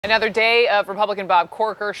Another day of Republican Bob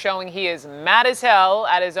Corker showing he is mad as hell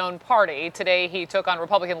at his own party. Today he took on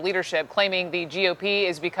Republican leadership, claiming the GOP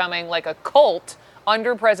is becoming like a cult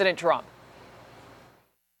under President Trump.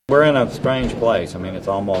 We're in a strange place. I mean, it's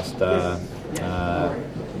almost, it's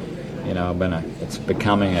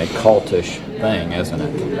becoming a cultish thing, isn't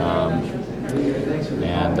it?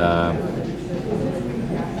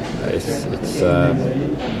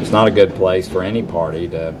 It's not a good place for any party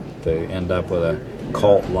to end up with a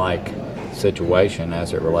cult-like situation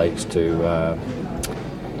as it relates to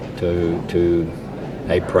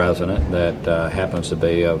a president that happens to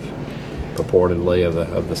be purportedly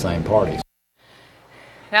of the same party.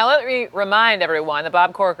 Now, let me remind everyone that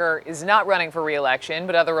Bob Corker is not running for re-election,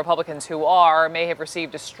 but other Republicans who are may have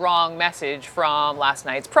received a strong message from last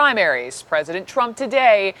night's primaries. President Trump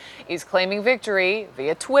today is claiming victory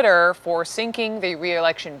via Twitter for sinking the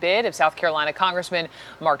re-election bid of South Carolina Congressman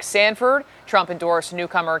Mark Sanford. Trump endorsed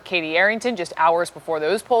newcomer Katie Arrington just hours before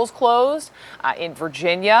those polls closed. In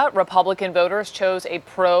Virginia, Republican voters chose a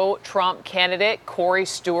pro-Trump candidate. Corey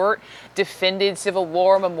Stewart defended Civil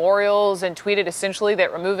War memorials and tweeted essentially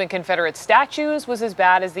that removing Confederate statues was as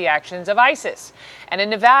bad as the actions of ISIS. And in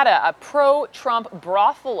Nevada, a pro-Trump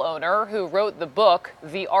brothel owner who wrote the book,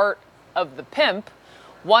 The Art of the Pimp,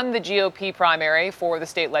 won the GOP primary for the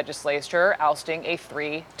state legislature, ousting a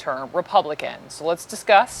three-term Republican. So let's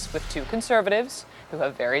discuss with two conservatives who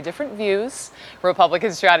have very different views,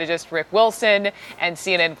 Republican strategist Rick Wilson and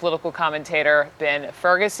CNN political commentator Ben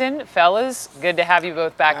Ferguson. Fellas, good to have you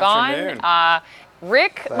both back on.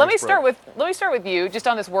 Rick, Thanks, let me start with you, just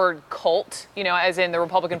on this word cult, as in the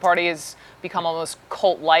Republican Party has become almost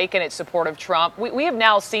cult-like in its support of Trump. We have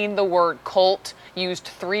now seen the word cult used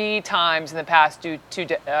 3 times in the past 2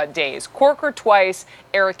 days. Corker twice,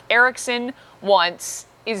 Eric Erickson once.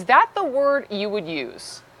 Is that the word you would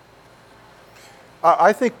use?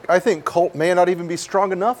 I think cult may not even be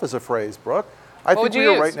strong enough as a phrase, Brooke. I think we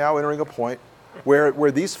are right now entering a point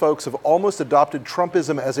where these folks have almost adopted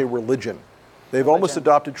Trumpism as a religion. They've almost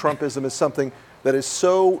adopted Trumpism as something that is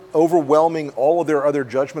so overwhelming all of their other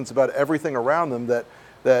judgments about everything around them that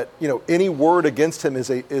any word against him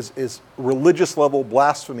is religious level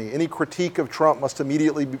blasphemy. Any critique of Trump must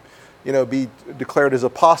immediately be declared as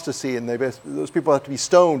apostasy, and those people have to be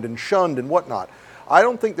stoned and shunned and whatnot. I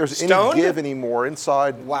don't think there's any give anymore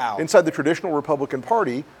inside the traditional Republican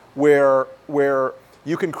Party where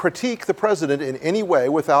you can critique the president in any way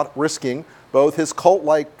without risking both his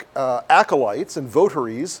cult-like acolytes and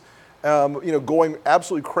votaries, going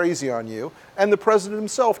absolutely crazy on you, and the president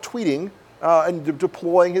himself tweeting and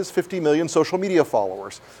deploying his 50 million social media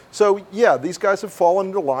followers. So yeah, these guys have fallen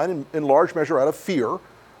into line in large measure out of fear.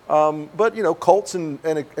 But cults and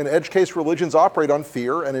edge case religions operate on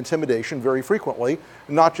fear and intimidation very frequently,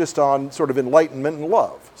 not just on sort of enlightenment and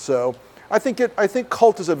love. So I think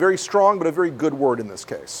cult is a very strong but a very good word in this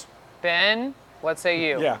case. Ben, what say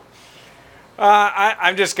you? Yeah.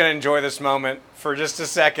 I'm just going to enjoy this moment for just a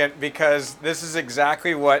second, because this is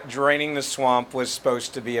exactly what Draining the Swamp was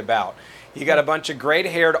supposed to be about. You got a bunch of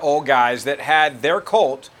gray-haired old guys that had their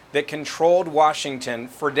cult that controlled Washington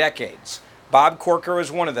for decades. Bob Corker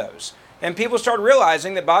was one of those. And people started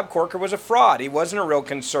realizing that Bob Corker was a fraud. He wasn't a real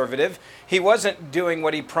conservative. He wasn't doing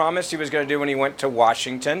what he promised he was going to do when he went to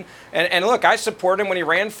Washington. And look, I supported him when he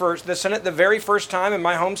ran for the Senate the very first time in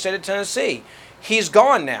my home state of Tennessee. He's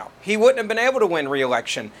gone now. He wouldn't have been able to win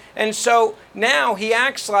re-election. And so now he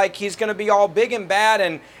acts like he's going to be all big and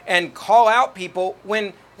bad and call out people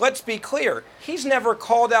when, let's be clear, he's never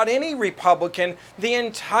called out any Republican the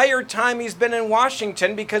entire time he's been in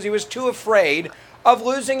Washington because he was too afraid of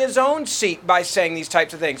losing his own seat by saying these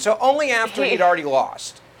types of things. So only after he'd already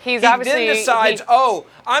lost. He then decides,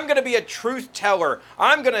 I'm going to be a truth teller.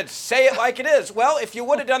 I'm going to say it like it is. Well, if you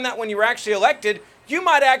would have done that when you were actually elected, you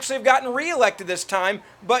might actually have gotten re-elected this time,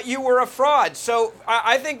 but you were a fraud. So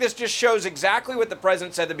I think this just shows exactly what the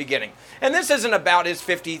president said at the beginning. And this isn't about his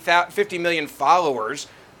 50 million followers.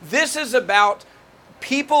 This is about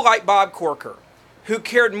people like Bob Corker, who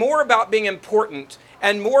cared more about being important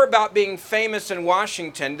and more about being famous in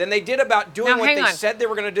Washington than they did about doing what they said they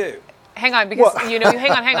were going to do. Hang on, because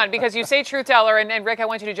hang on, because you say truth teller, and Rick, I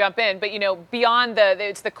want you to jump in. But beyond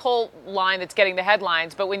it's the cult line that's getting the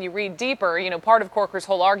headlines. But when you read deeper, part of Corker's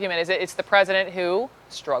whole argument is it's the president who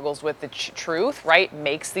struggles with the truth, right?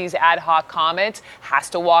 Makes these ad hoc comments, has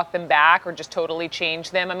to walk them back or just totally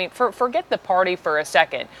change them. I mean, forget the party for a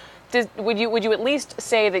second. Would you at least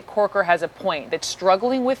say that Corker has a point that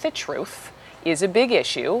struggling with the truth is a big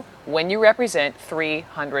issue when you represent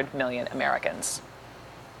 300 million Americans?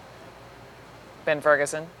 Ben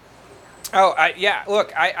Ferguson. Oh, yeah.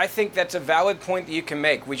 Look, I think that's a valid point that you can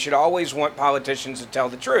make. We should always want politicians to tell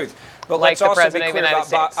the truth. But like let's also be President clear of the United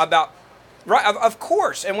States. about right, of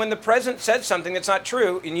course. And when the president said something that's not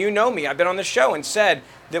true, and you know me, I've been on the show and said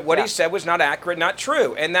that what he said was not accurate, not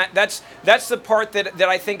true. And that's the part that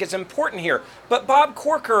I think is important here. But Bob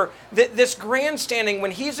Corker, this grandstanding,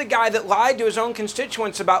 when he's a guy that lied to his own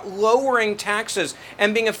constituents about lowering taxes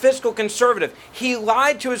and being a fiscal conservative, he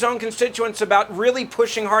lied to his own constituents about really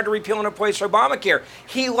pushing hard to repeal and replace Obamacare.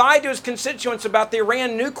 He lied to his constituents about the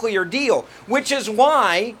Iran nuclear deal, which is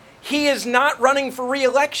why he is not running for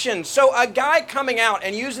re-election. So a guy coming out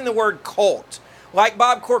and using the word cult, like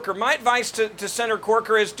Bob Corker, my advice to Senator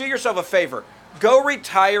Corker is do yourself a favor. Go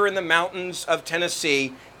retire in the mountains of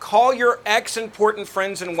Tennessee. Call your ex-important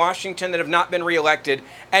friends in Washington that have not been reelected,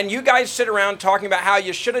 and you guys sit around talking about how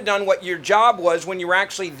you should have done what your job was when you were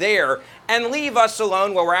actually there, and leave us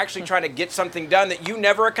alone while we're actually trying to get something done that you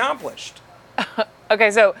never accomplished.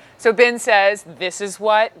 Okay, so Ben says this is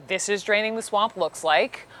what draining the swamp looks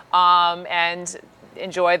like, and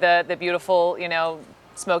enjoy the beautiful,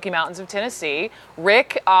 Smoky Mountains of Tennessee.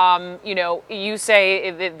 Rick, you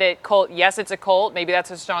say that cult, yes, it's a cult. Maybe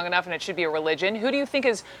that's strong enough and it should be a religion. Who do you think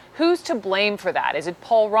who's to blame for that? Is it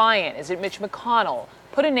Paul Ryan? Is it Mitch McConnell?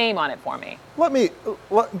 Put a name on it for me.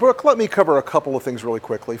 Brooke, let me cover a couple of things really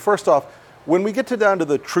quickly. First off, when we get down to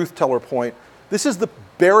the truth teller point, this is the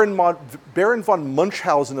Baron von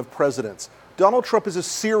Munchausen of presidents. Donald Trump is a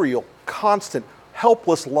serial, constant,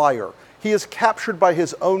 helpless liar. He is captured by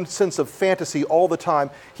his own sense of fantasy all the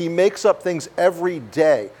time. He makes up things every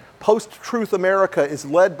day. Post-truth America is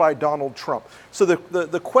led by Donald Trump. So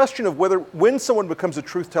the question of when someone becomes a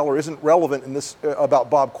truth teller isn't relevant in this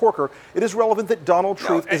about Bob Corker. It is relevant that Donald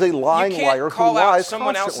Trump is a lying liar who lies constantly. You can't call out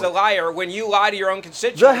someone else a liar when you lie to your own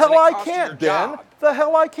constituents. The hell I can't, Ben. The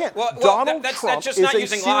hell I can't. Well, Donald that's Trump just is not a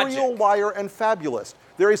using serial logic. liar and fabulist.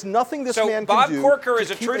 There is nothing this man Bob can do. Corker to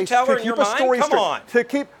is a keep truth teller in your mind? Come straight.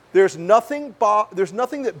 on. There's nothing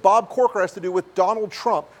that Bob Corker has to do with Donald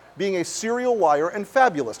Trump being a serial liar and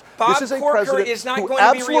fabulist. Bob This is a Corker president is not who going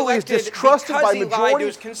to be absolutely is reelected distrusted because by he lied to majority.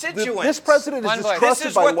 his constituents. This president is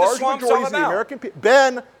distrusted by large majorities of the American people.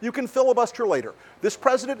 Ben, you can filibuster later. This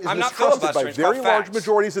president is distrusted by very large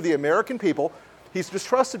majorities of the American people. He's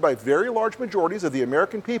distrusted by very large majorities of the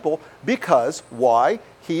American people because, why?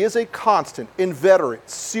 He is a constant, inveterate,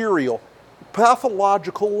 serial,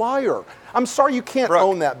 pathological liar. I'm sorry you can't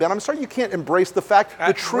own that, Ben. I'm sorry you can't embrace the fact,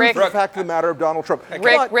 the truth, the fact of the matter of Donald Trump. Rick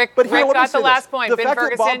got the last point. The Ben fact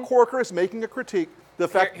Ferguson. that Bob Corker is making a critique. The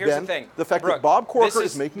fact, Here's Ben, the thing. the fact Brooke, that Bob Corker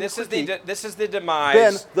is making a critique. This is the demise.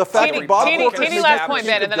 Ben, the fact that Bob Corker is making a last point, critique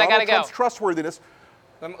Ben, and of then I gotta Donald go. Trump's trustworthiness.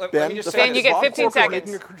 Ben, the fact Ben, you that get Bob 15 Corker is seconds.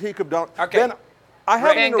 making a critique of Donald. Okay. Ben, I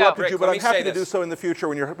haven't Ben, go. interrupted Rick, you, but let I'm me happy say to do this. so in the future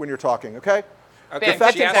when you're talking. Okay. Okay. The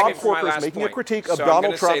fact She that asked Bob me for my Corker is last making a point, critique so of I'm Donald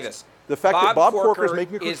gonna say Trump. this. The fact that Bob Corker is Corker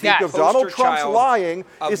making a is critique the of Donald poster Trump's child lying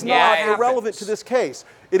of is what not happens. irrelevant to this case.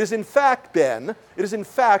 It is in fact, Ben, it is in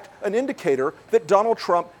fact an indicator that Donald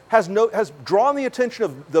Trump has drawn the attention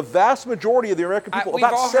of the vast majority of the American people. We've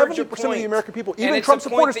About all heard 70% your of the point. American people, And even it's Trump a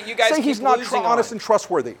point supporters, that you guys say he's keep not losing honest on. and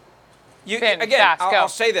trustworthy. Ben, Again, go. I'll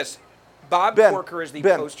say this. Bob Ben, Corker is the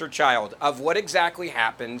Ben. poster child of what exactly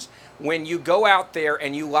happens when you go out there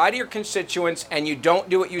and you lie to your constituents and you don't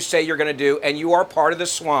do what you say you're going to do, and you are part of the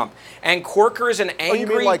swamp. And Corker is an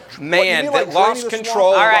angry man that lost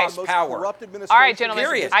control and lost power. All right, gentlemen.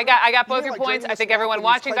 Period. I got both You your mean like points. draining I think the swamp everyone when you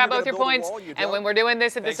watching claim got you're both your gonna build a points. wall, you And don't? when we're doing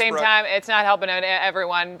this at the Thanks, same Brooke. time, it's not helping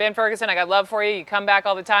everyone. Ben Ferguson, I got love for you. You come back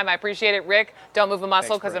all the time. I appreciate it. Rick, don't move a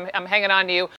muscle because Brooke. I'm hanging on to you.